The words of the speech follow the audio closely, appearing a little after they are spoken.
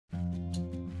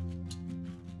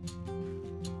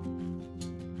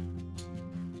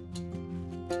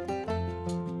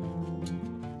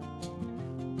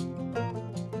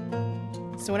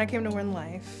So when I came to One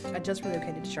Life, I just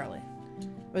relocated to Charlotte.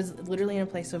 I was literally in a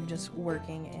place of just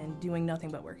working and doing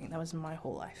nothing but working. That was my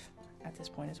whole life at this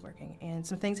point, is working. And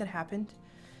some things had happened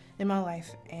in my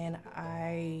life, and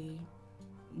I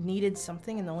needed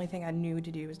something, and the only thing I knew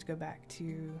to do was to go back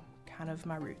to kind of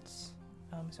my roots.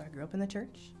 So I grew up in the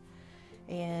church,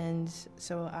 and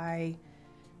so I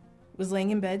was laying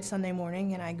in bed Sunday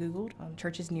morning, and I Googled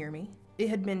churches near me. It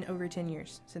had been over 10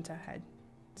 years since I had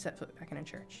set foot back in a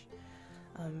church.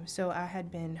 So I had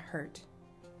been hurt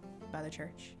by the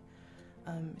church.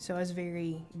 So I was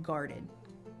very guarded.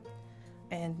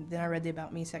 And then I read the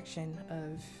About Me section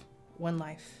of One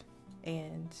Life,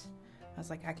 and I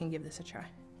was like, I can give this a try.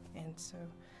 And so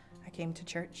I came to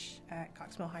church at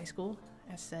Cox Mill High School.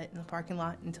 I sat in the parking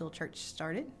lot until church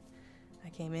started. I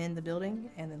came in the building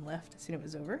and then left as soon as it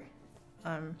was over.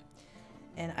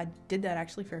 And I did that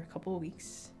actually for a couple of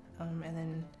weeks, and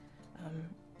then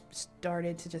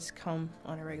started to just come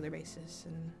on a regular basis,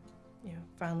 and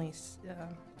finally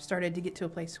started to get to a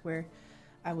place where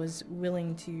I was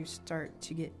willing to start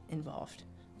to get involved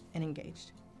and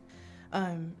engaged.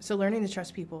 So learning to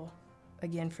trust people,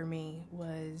 again, for me,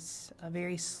 was a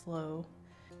very slow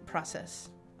process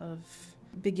of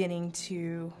beginning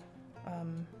to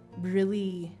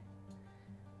really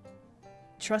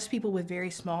trust people with very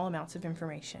small amounts of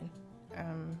information,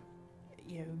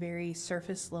 very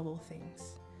surface level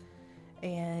things.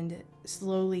 And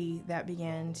slowly that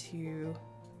began to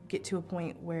get to a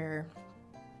point where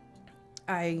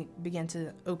I began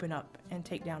to open up and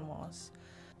take down walls.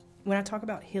 When I talk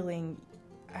about healing,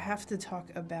 I have to talk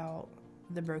about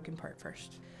the broken part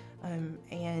first.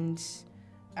 And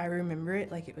I remember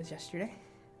it like it was yesterday.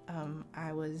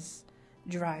 I was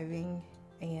driving,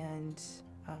 and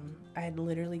I had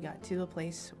literally got to a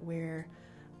place where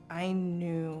I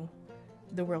knew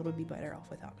the world would be better off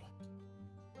without me.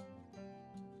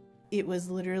 It was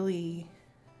literally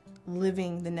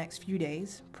living the next few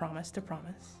days, promise to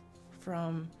promise,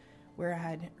 from where I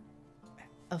had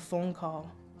a phone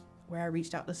call where I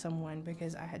reached out to someone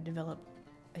because I had developed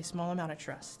a small amount of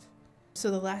trust.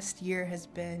 So the last year has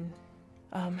been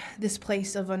this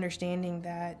place of understanding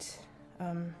that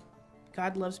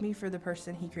God loves me for the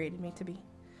person He created me to be,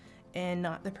 and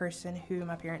not the person who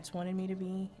my parents wanted me to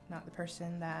be, not the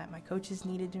person that my coaches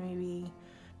needed me to be,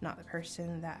 not the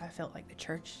person that I felt like the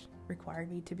church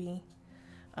required me to be.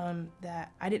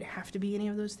 That I didn't have to be any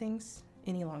of those things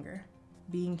any longer,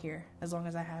 being here as long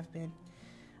as I have been.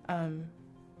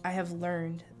 I have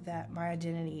learned that my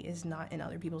identity is not in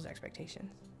other people's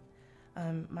expectations.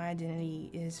 My identity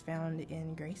is found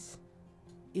in grace.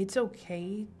 It's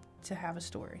okay to have a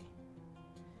story.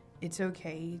 It's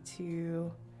okay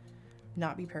to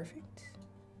not be perfect.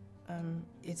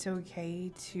 It's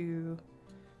okay to,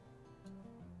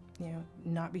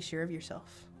 not be sure of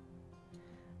yourself,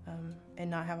 and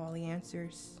not have all the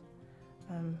answers.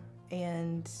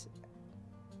 And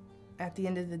at the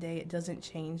end of the day, it doesn't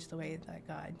change the way that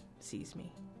God sees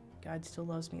me. God still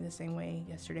loves me the same way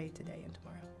yesterday, today, and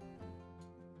tomorrow.